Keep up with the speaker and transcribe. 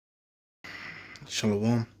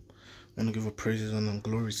Shalom. I want to give a praises and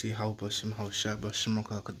glory to Yahweh Bashim Hawashai Bashim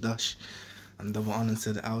Kadash, and double honor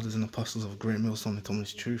to the elders and apostles of Great Millstone and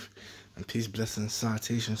Thomas Truth, and peace, blessings, and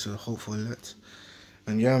salutations to the hopeful elect.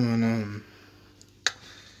 And yeah, man,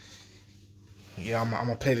 I'm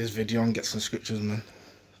gonna play this video and get some scriptures, man.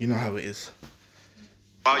 You know how it is.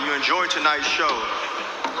 While you enjoy tonight's show,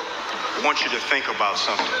 I want you to think about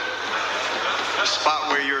something. The spot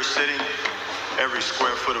where you're sitting, every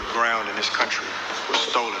square foot of ground in this country was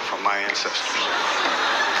stolen from my ancestors.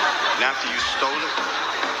 And after you stole it,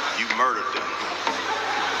 you murdered them.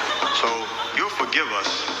 So you'll forgive us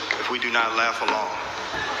if we do not laugh along.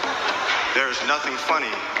 There is nothing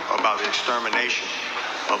funny about the extermination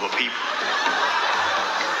of a people.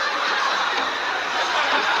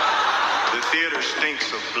 The theater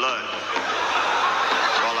stinks of blood.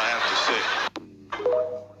 That's all I have to say.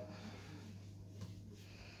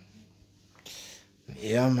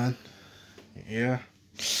 Yeah, man. Yeah.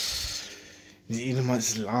 The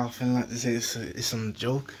Edomites laughing like they say it's some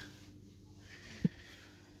joke.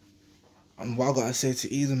 And what I gotta say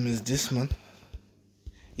to Edom is this, man.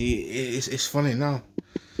 It's funny now,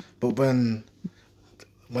 but when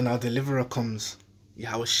our deliverer comes,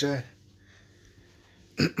 Yahweh share,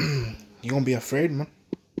 you gonna be afraid, man.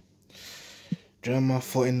 Jeremiah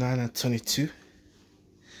 49:22.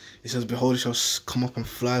 It says, "Behold, he shall come up and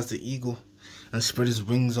fly as the eagle, and spread his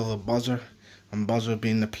wings over Bozrah," and Bozrah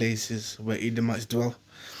being the places where Edomites dwell.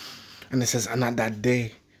 And it says, "And at that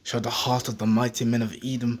day shall the heart of the mighty men of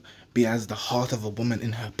Edom be as the heart of a woman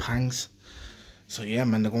in her pangs." So yeah,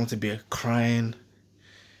 man, they're going to be crying,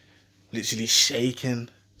 literally shaking.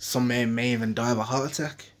 Some may even die of a heart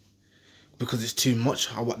attack because it's too much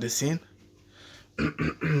of what they're seeing.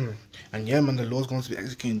 And yeah, man, the Lord's going to be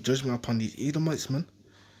executing judgment upon these Edomites, man.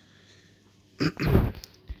 And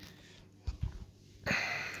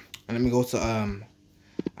let me go to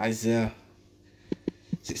Isaiah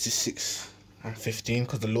 66:15,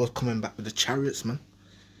 because the Lord's coming back with the chariots, man.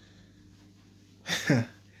 And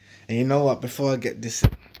you know what, before I get this,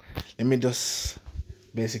 let me just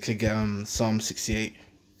basically get Psalm 68.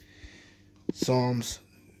 Psalms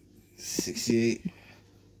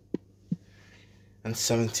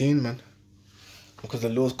 68:17, man. Because the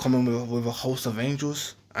Lord's coming with a host of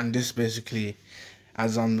angels. And this basically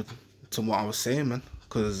adds on to what I was saying, man.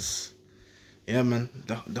 Because, yeah, man,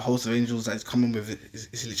 the host of angels that is coming with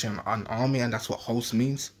is literally an army. And that's what host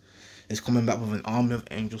means. It's coming back with an army of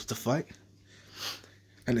angels to fight.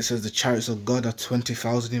 And it says the chariots of God are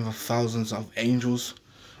 20,000, even thousands of angels.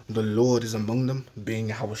 The Lord is among them, being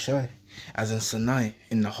Yahushai, as in Sinai,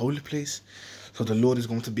 in the holy place. So the Lord is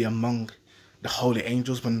going to be among the holy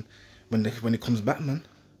angels when it comes back, man.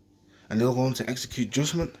 And they're going to execute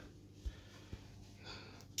judgment.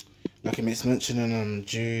 Like it makes mention in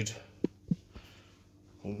Jude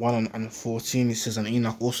 1:14, it says, "And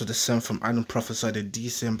Enoch also descended from Adam prophesied a deed,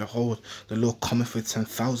 saying, Behold, the Lord cometh with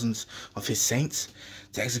 10,000s of his saints,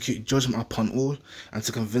 to execute judgment upon all, and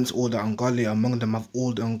to convince all the ungodly among them of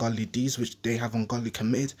all the ungodly deeds which they have ungodly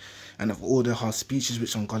committed, and of all their hard speeches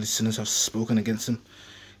which ungodly sinners have spoken against him.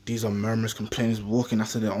 These are murmurers, complainers, walking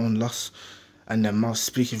after their own lusts, and their mouths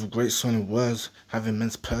speaking with great swelling words, having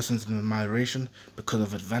men's persons in admiration because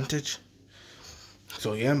of advantage."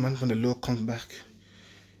 So yeah, man, when the Lord comes back,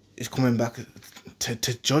 it's coming back to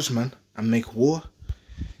judge, man, and make war,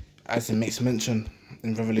 as it makes mention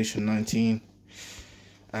in Revelation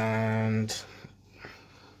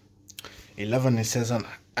 19:11. It says, "And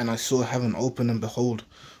I saw heaven open, and behold,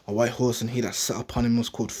 a white horse, and he that sat upon him was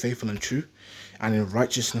called Faithful and True, and in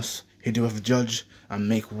righteousness he doeth judge and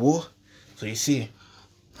make war." So you see,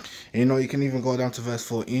 you know, you can even go down to verse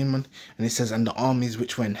 14, man, and it says, "And the armies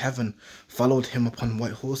which were in heaven followed him upon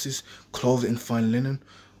white horses, clothed in fine linen,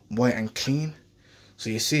 white and clean." So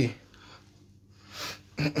you see.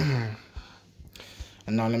 And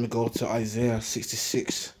now let me go to Isaiah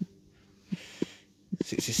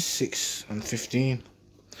 66:15.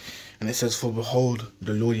 And it says, "For behold,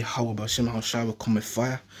 the Lord Yahweh Bashim Hawashai will come with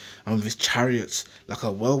fire, and with his chariots like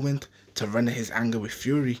a whirlwind, to render his anger with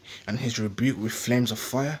fury, and his rebuke with flames of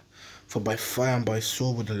fire. For by fire and by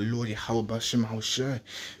sword will the Lord Yahweh Bashim Hawashai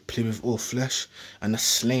plead with all flesh, and the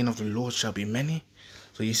slain of the Lord shall be many."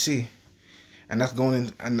 So you see, and that's going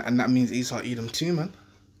in, and that means Esau Edom too, man.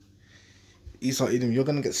 Esau Edom, you're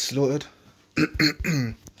gonna get slaughtered.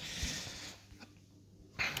 And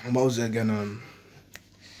what was it again?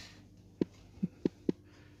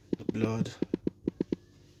 The blood.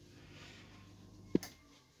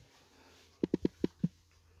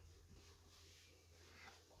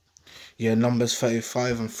 Yeah, Numbers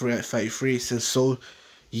 35:33 says, "So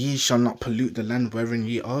ye shall not pollute the land wherein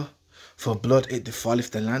ye are, For blood it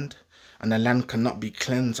defileth the land, and the land cannot be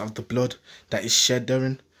cleansed of the blood that is shed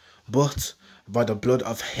therein, but by the blood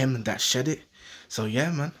of him that shed it. So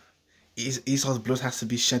yeah, man, Esau's blood has to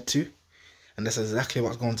be shed too, and that's exactly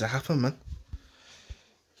what's going to happen, man.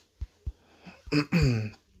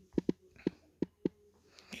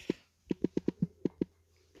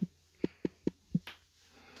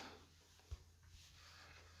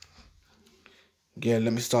 Yeah,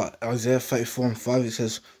 let me start. Isaiah 34:5, it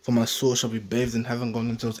says, "For my soul shall be bathed in heaven,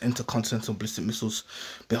 gone into those intercontinental ballistic missiles.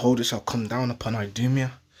 Behold, it shall come down upon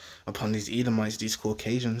Idumea, upon these Edomites, these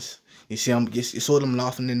Caucasians." You see, you saw them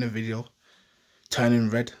laughing in the video,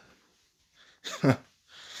 turning red. And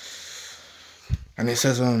it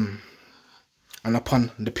says, and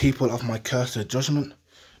upon the people of my curse the judgment.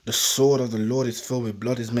 The sword of the Lord is filled with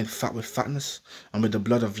blood, is made fat with fatness, and with the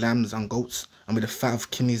blood of lambs and goats, and with the fat of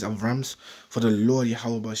kidneys of rams. For the Lord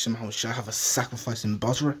Yahweh shall have a sacrifice in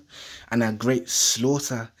Bozrah, and a great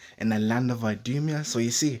slaughter in the land of Idumea. So you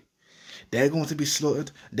see, they're going to be slaughtered,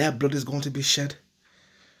 their blood is going to be shed,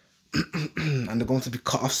 and they're going to be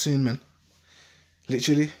cut off soon, man.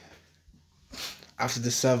 Literally, after they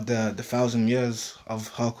serve the 1,000 years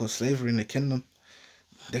of hardcore slavery in the kingdom,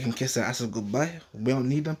 they can kiss their asses goodbye. We don't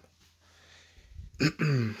need them.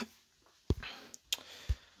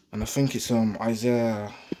 And I think it's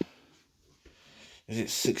Isaiah, is it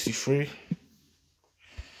 63?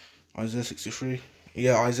 Isaiah 63?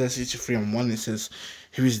 Yeah, Isaiah 63:1, it says,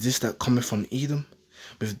 "Who is this that cometh from Edom,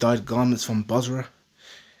 with dyed garments from Bozrah?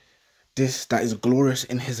 This that is glorious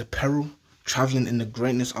in his apparel, travelling in the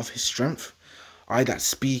greatness of his strength. I that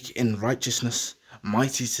speak in righteousness,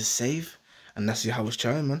 mighty to save." And that's Yahweh's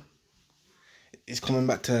child, man. He's coming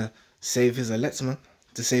back to save his elect, man.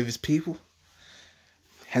 To save his people.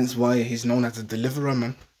 Hence why he's known as a deliverer,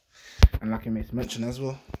 man. And like he makes mention as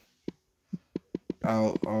well,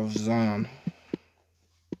 out of Zion.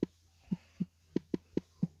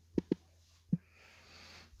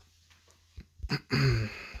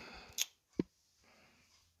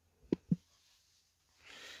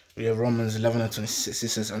 We have Romans 11:26. It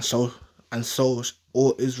says, and so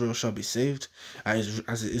all Israel shall be saved,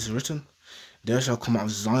 as it is written, there shall come out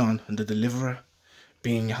of Zion the deliverer,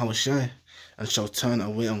 being Yahushua, and shall turn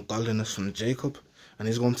away ungodliness from Jacob. And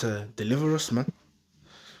he's going to deliver us, man.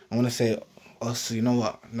 I want to say us, you know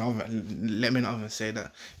what? No, let me not even say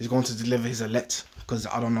that. He's going to deliver his elect, because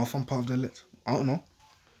I don't know if I'm part of the elect. I don't know.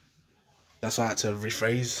 That's why I had to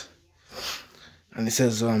rephrase. And it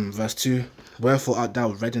says, verse 2, "Wherefore art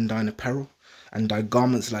thou red in thine apparel, and thy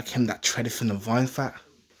garments like him that treadeth in the vine fat?"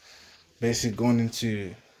 Basically going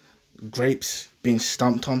into grapes being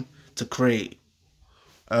stamped on to create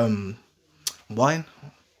wine,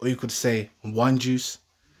 or you could say wine juice.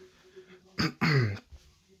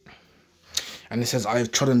 And it says, "I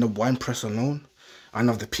have trodden the winepress alone, and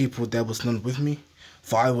of the people there was none with me.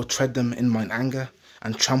 For I will tread them in mine anger,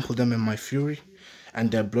 and trample them in my fury, and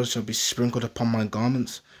their blood shall be sprinkled upon my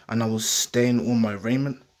garments, and I will stain all my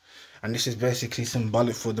raiment." And this is basically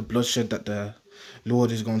symbolic for the bloodshed that the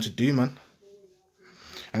Lord is going to do, man.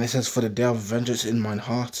 And it says, "For the day of vengeance in mine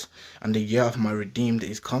heart, and the year of my redeemed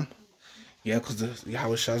is come." Yeah, because the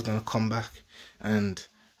Yahushua is going to come back and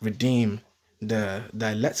redeem the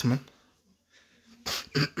elect, man.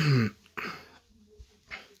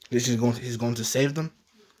 This is he's going to save them.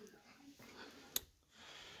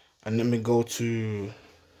 And let me go to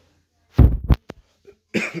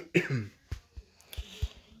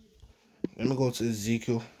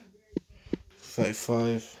Ezekiel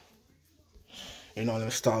 35. You know, let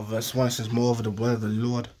me start verse 1. It says, "Moreover, the word of the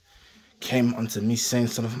Lord came unto me, saying,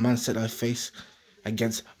 Son of man, set thy face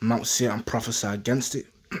against Mount Seir and prophesy against it."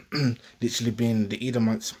 Literally being the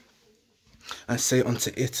Edomites. "And say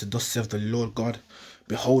unto it, Thus saith the Lord God,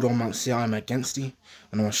 Behold, O Mount Seir, I am against thee,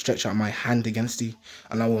 and I will stretch out my hand against thee,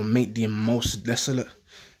 and I will make thee most desolate."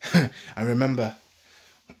 I remember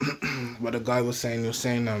what the guy was saying. He was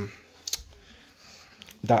saying that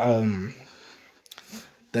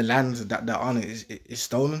the land that they're on is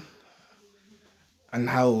stolen, and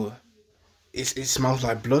how it smells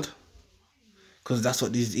like blood, because that's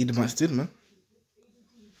what these Edomites did, man.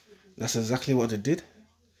 That's exactly what they did.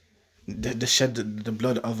 They shed the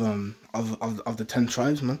blood of the 10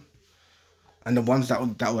 tribes, man, and the ones that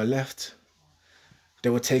were left, they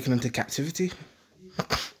were taken into captivity.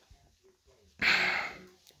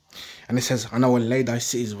 And it says, "And I will lay thy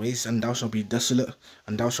cities waste, and thou shalt be desolate,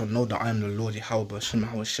 and thou shalt know that I am the Lord Yahweh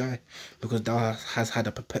Shai, because thou hast had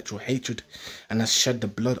a perpetual hatred, and hast shed the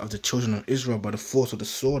blood of the children of Israel by the force of the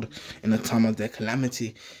sword in the time of their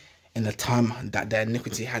calamity, in the time that their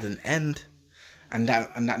iniquity had an end." And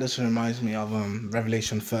that just reminds me of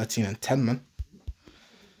Revelation 13 and 10, man.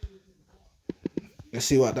 Let's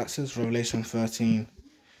see what that says. Revelation 13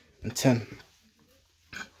 and 10.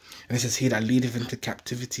 And it says, he that leadeth into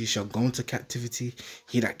captivity shall go into captivity.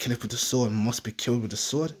 He that killeth with the sword must be killed with the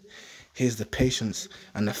sword. Here's the patience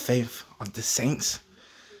and the faith of the saints.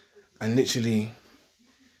 And literally,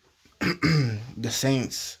 the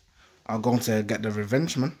saints are going to get the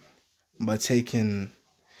revenge, man, by taking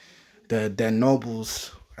their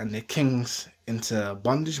nobles and their kings into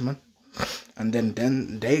bondage, man. And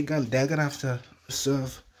then they're gonna have to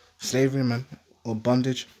serve slavery, man, or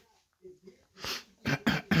bondage.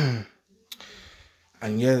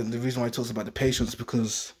 And yeah, the reason why it talks about the patience,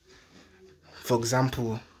 because, for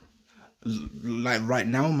example, like right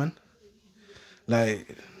now, man,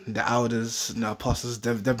 like the elders, the apostles,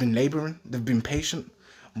 they've been laboring, they've been patient,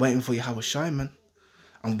 waiting for Yahweh Shai, man,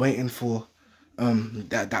 and waiting for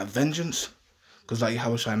that vengeance, because like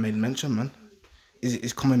Yahweh Shai made mention, man,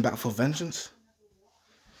 is coming back for vengeance,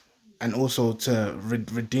 and also to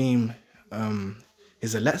redeem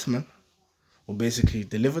his elect, man, or basically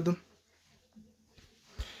deliver them.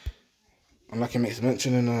 And like it makes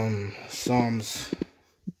mention in Psalms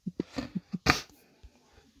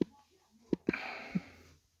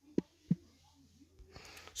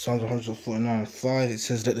 149:5, it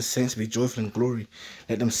says, let the saints be joyful in glory,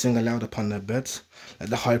 let them sing aloud upon their beds, let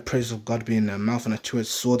the high praise of God be in their mouth and a two-edged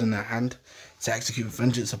sword in their hand, to execute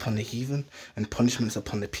vengeance upon the heathen and punishments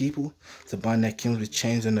upon the people, to bind their kings with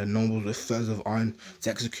chains and their nobles with fetters of iron, to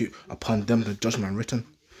execute upon them the judgment written.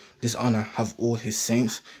 This honor have all his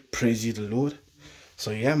saints, praise ye the Lord.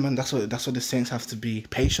 So yeah, man, that's what the saints have to be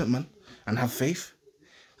patient, man, and have faith,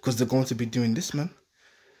 because they're going to be doing this, man.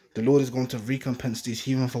 The Lord is going to recompense these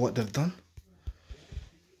heathen for what they've done.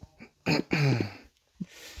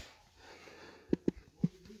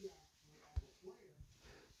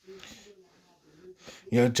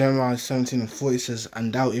 Yeah, Jeremiah 17:40 says,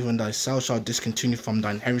 and thou even thyself shalt discontinue from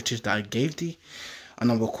thine heritage that I gave thee,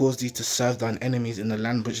 and I will cause thee to serve thine enemies in the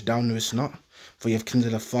land which thou knewest not, for you have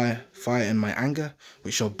kindled a fire in my anger,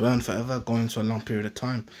 which shall burn forever, going to a long period of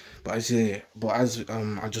time. But as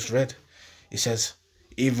I just read, it says,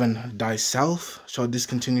 even thyself shall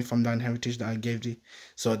discontinue from thine heritage that I gave thee.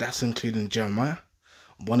 So that's including Jeremiah,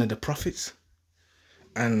 one of the prophets.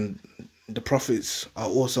 And the prophets are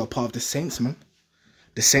also a part of the saints, man.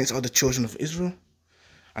 The saints are the children of Israel.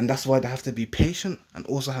 And that's why they have to be patient and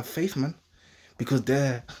also have faith, man. Because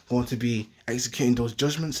they're going to be executing those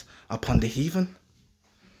judgments upon the heathen.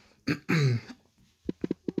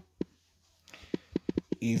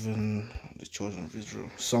 Even the children of Israel.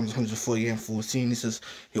 Psalms 148:14, it says,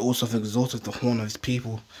 he also hath exalted the horn of his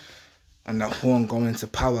people, and that horn going into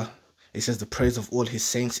power. It says, the praise of all his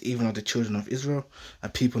saints, even of the children of Israel, a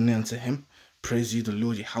people near unto him. Praise you, the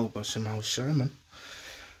Lord Yahweh B'Shem HaShai, man.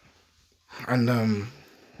 And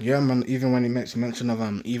yeah, man, even when he makes mention of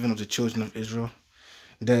even of the children of Israel,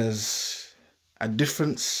 there's a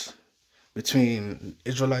difference between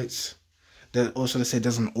Israelites. There also, they say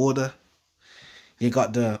there's an order. You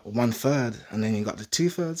got the 1/3, and then you got the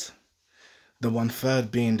 2/3. The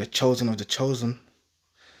 1/3 being the chosen of the chosen,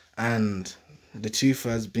 and the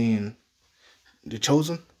 2/3 being the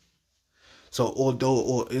chosen. So although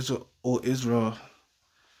all Israel,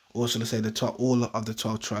 or should I say all of the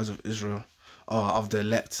 12 tribes of Israel are of the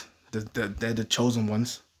elect, they're the chosen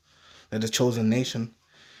ones, they're the chosen nation.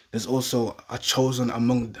 There's also a chosen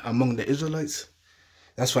among the Israelites.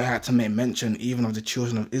 That's why I had to make mention even of the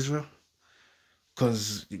children of Israel,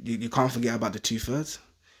 because you can't forget about the 2/3.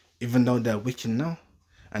 Even though they're wicked now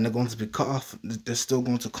and they're going to be cut off, they're still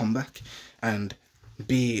going to come back and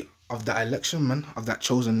be of that election, man, of that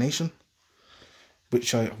chosen nation,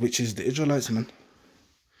 which is the Israelites, man.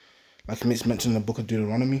 Like it's mentioned in the book of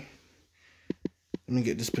Deuteronomy. Let me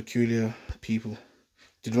get this peculiar people.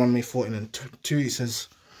 Deuteronomy 14:2, it says,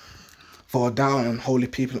 for thou art an holy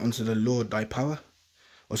people unto the Lord thy power,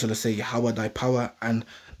 or shall I say Yahweh thy power, and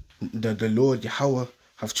the Lord Yahweh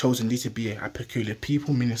have chosen thee to be a peculiar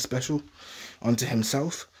people, meaning special, unto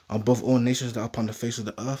himself, above all nations that are upon the face of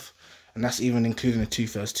the earth. And that's even including the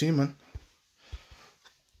 2/3 too, man.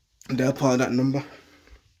 They're part of that number.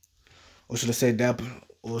 Or should I say they're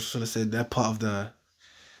part of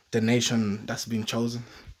the nation that's been chosen,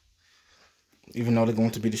 even though they're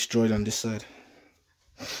going to be destroyed on this side.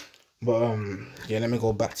 But yeah, let me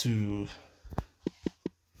go back to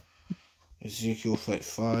Ezekiel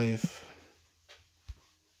 35.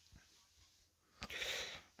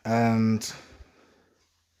 And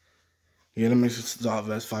Yeah, let me start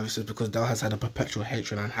verse 5. It says, because thou hast had a perpetual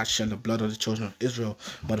hatred and hast shed the blood of the children of Israel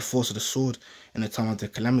by the force of the sword in the time of their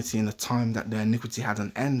calamity, in the time that their iniquity had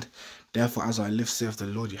an end. Therefore, as I live, saith the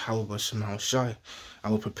Lord Yahweh B'Shem Shai, I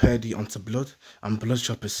will prepare thee unto blood, and blood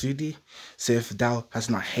shall pursue thee. Saith thou hast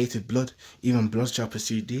not hated blood, even blood shall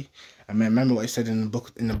pursue thee. And remember what he said in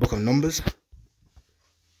the book of Numbers.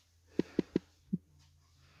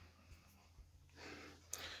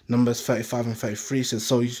 Numbers 35 and 33 says,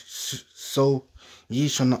 So ye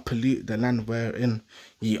shall not pollute the land wherein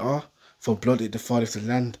ye are, for blood it defileth the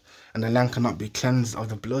land, and the land cannot be cleansed of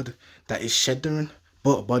the blood that is shed therein,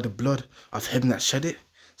 but by the blood of him that shed it.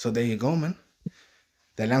 So there you go, man.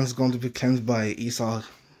 The land's going to be cleansed by Esau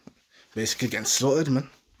basically getting slaughtered, man.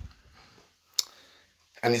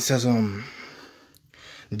 And it says,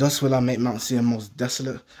 thus will I make Mount Seir most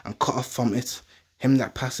desolate, and cut off from it him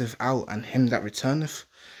that passeth out, and him that returneth.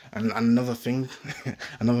 And another thing,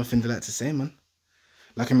 another thing they like to say, man.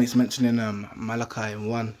 Like it makes mention in Malachi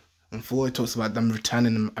 1:4, it talks about them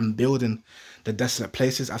returning and building the desolate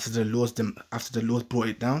places after the Lord brought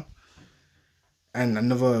it down. And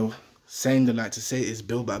another saying they like to say is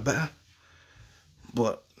build back better.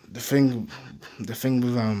 But the thing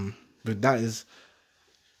with that is,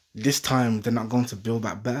 this time they're not going to build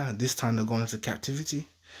back better. This time they're going into captivity.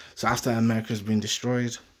 So after America's been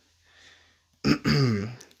destroyed,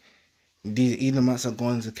 these Edomites are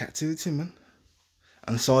going into captivity, man.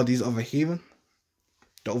 And so are these other heathen,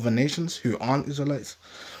 the other nations who aren't Israelites.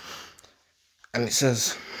 And it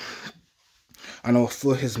says, and I will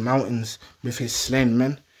fill his mountains with his slain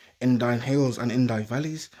men. In thine hills and in thy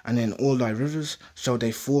valleys and in all thy rivers shall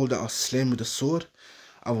they fall that are slain with the sword.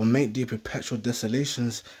 I will make thee perpetual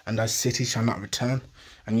desolations, and thy city shall not return.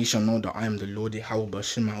 And ye shall know that I am the Lord Yahweh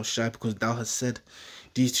B'Shem Shai, because thou hast said,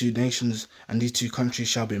 these two nations and these two countries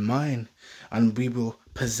shall be mine, and we will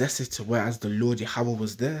possess it, whereas the Lord Yahweh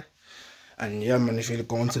was there. And yeah, man, if you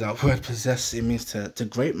go into that word possess, it means to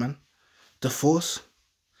grape, man, to force.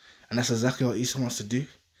 And that's exactly what Esau wants to do.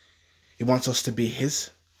 He wants us to be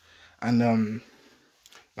his. And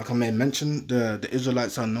like I may mention, the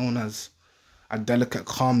Israelites are known as a delicate,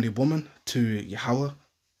 calmly woman to Yahweh.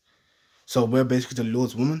 So we're basically the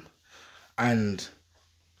Lord's woman. And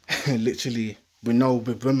literally, we know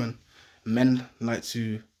with women, men like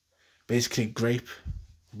to basically grape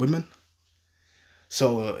women.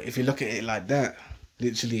 So if you look at it like that,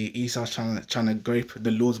 literally Esau's trying to grape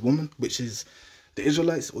the Lord's woman, which is the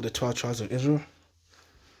Israelites, or the 12 tribes of Israel.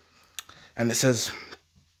 And it says,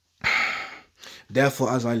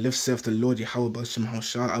 therefore, as I live, saith the Lord Yahweh B'Shem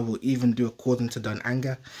Shai, I will even do according to thine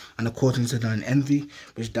anger and according to thine envy,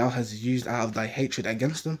 which thou hast used out of thy hatred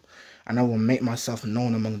against them. And I will make myself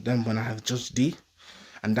known among them when I have judged thee.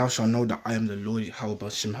 And thou shalt know that I am the Lord Yahweh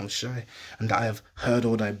B'Shem Shai, and that I have heard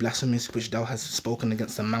all thy blasphemies which thou hast spoken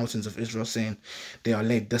against the mountains of Israel, saying, they are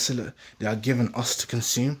laid desolate, they are given us to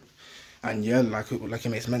consume. And yeah, like it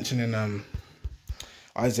makes mention in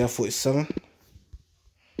Isaiah 47,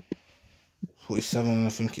 I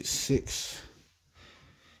think it's 6.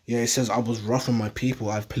 Yeah, it says, I was wroth on my people,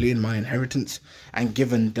 I have polluted my inheritance, and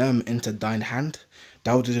given them into thine hand.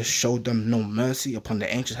 Thou didst show them no mercy, upon the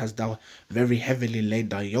ancients hast thou very heavily laid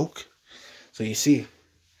thy yoke. So you see,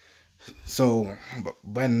 so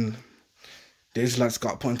when the Israelites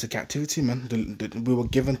got put into captivity, man, we were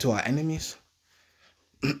given to our enemies.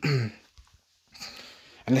 And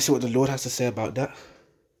let's see what the Lord has to say about that.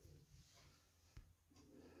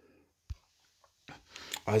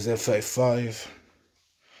 Isaiah 35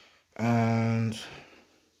 and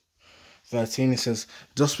 13, it says,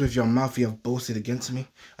 thus with your mouth you have boasted against me,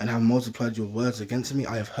 and have multiplied your words against me.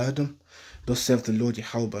 I have heard them. Thus saith the Lord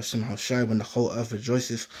Yahweh B'Shem Shai, when the whole earth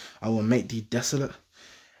rejoiceth, I will make thee desolate,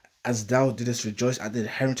 as thou didst rejoice at the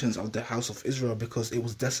inheritance of the house of Israel, because it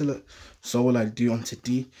was desolate. So will I do unto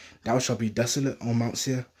thee. Thou shalt be desolate, O Mount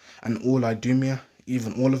Seir, and all Idumea,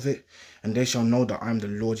 even all of it, and they shall know that I am the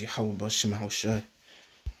Lord Yahweh B'Shem Shai.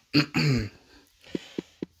 And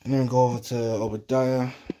then go over to Obadiah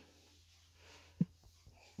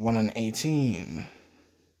 1 and 18.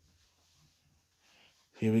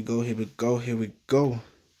 Here we go.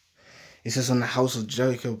 It says, and the house of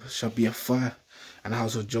Jacob shall be a fire, and the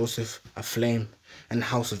house of Joseph a flame, and the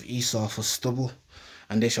house of Esau for stubble,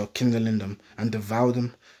 and they shall kindle in them and devour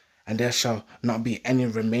them, and there shall not be any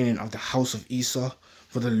remaining of the house of Esau,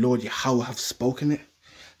 for the Lord Yahweh hath spoken it.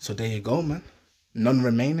 So there you go, man. None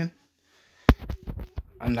remaining.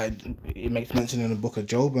 And like it makes mention in the book of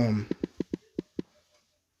Job,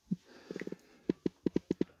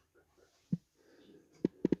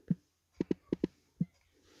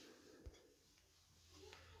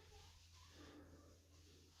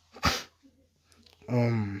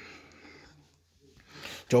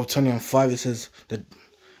 Job 20:5, it says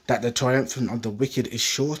that the triumphant of the wicked is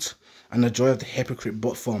short, and the joy of the hypocrite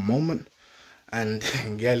but for a moment. And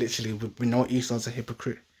yeah, literally, we know Esau's a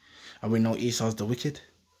hypocrite, and we know Esau's the wicked.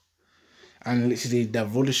 And literally, their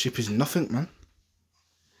rulership is nothing, man.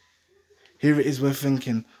 Here it is, we're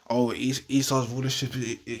thinking, oh, Esau's rulership,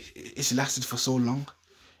 it's lasted for so long.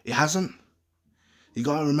 It hasn't. You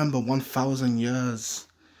gotta remember, 1,000 years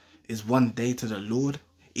is one day to the Lord.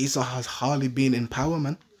 Esau has hardly been in power,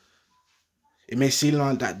 man. It may seem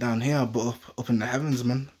like that down here, but up in the heavens,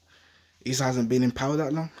 man, Esau hasn't been in power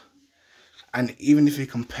that long. And even if you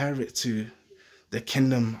compare it to the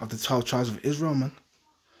kingdom of the 12 tribes of Israel, man,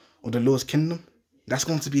 or the Lord's kingdom, that's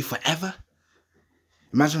going to be forever.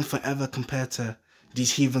 Imagine forever compared to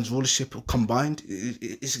these heathens' rulership combined.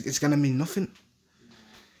 It's going to mean nothing.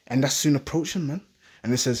 And that's soon approaching, man.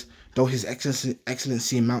 And it says, though his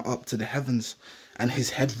excellency mount up to the heavens, and his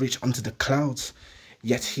head reach unto the clouds,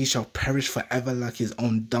 yet he shall perish forever like his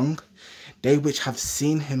own dung. They which have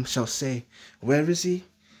seen him shall say, where is he?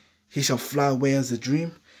 He shall fly away as a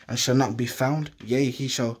dream, and shall not be found. Yea, he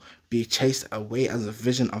shall be chased away as a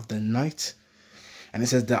vision of the night. And it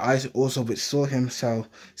says, the eyes also which saw him shall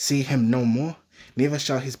see him no more, neither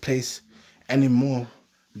shall his place any more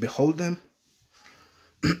behold them.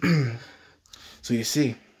 So you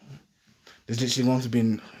see, there's literally going to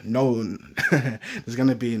be there's going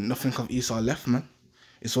to be nothing of Esau left, man.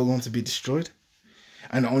 It's all going to be destroyed.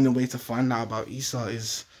 And the only way to find out about Esau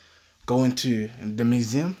is going to the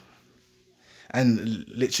museum and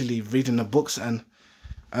literally reading the books. And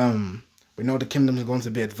we know the kingdom is going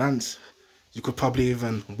to be advanced. You could probably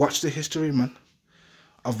even watch the history, man,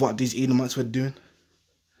 of what these Edomites were doing.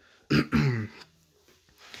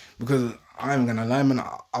 Because I am gonna lie, man,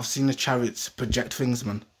 I've seen the chariots project things,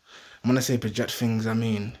 man. And when I say project things, I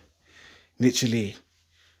mean literally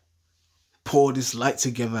pour this light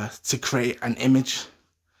together to create an image.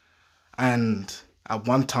 And at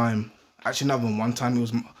one time, actually not even one time, it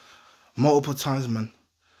was multiple times, man,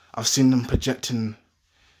 I've seen them projecting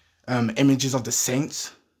images of the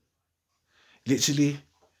saints. Literally,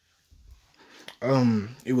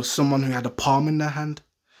 it was someone who had a palm in their hand,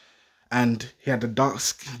 and he had a dark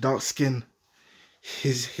skin.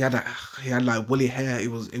 He had like woolly hair.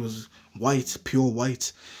 It was white, pure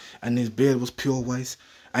white, and his beard was pure white,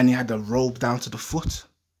 and he had a robe down to the foot,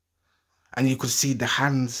 and you could see the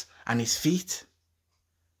hands and his feet.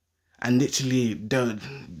 And literally,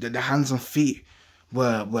 the hands and feet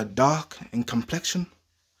were dark in complexion,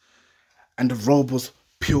 and the robe was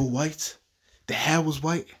pure white. The hair was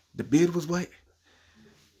white. The beard was white.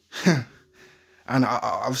 And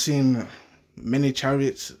I've seen many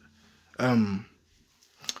chariots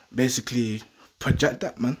basically project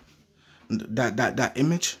that, man, that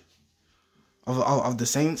image of the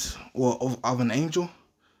saints or of an angel.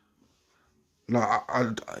 Like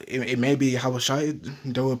it may be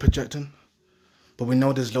Yahushua they were projecting, but we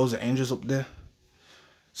know there's loads of angels up there.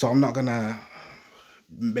 So I'm not gonna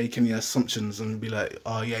make any assumptions and be like,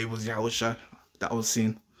 oh yeah, it was Yahushua that I was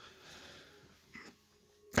seeing.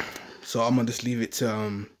 So I'm gonna just leave it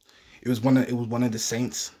to it was one of the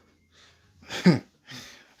saints.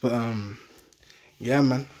 But yeah,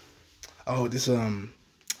 man, I hope this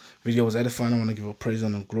video was edifying. I want to give a praise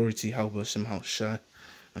and a glory to Yahushua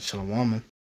and Shalom, man.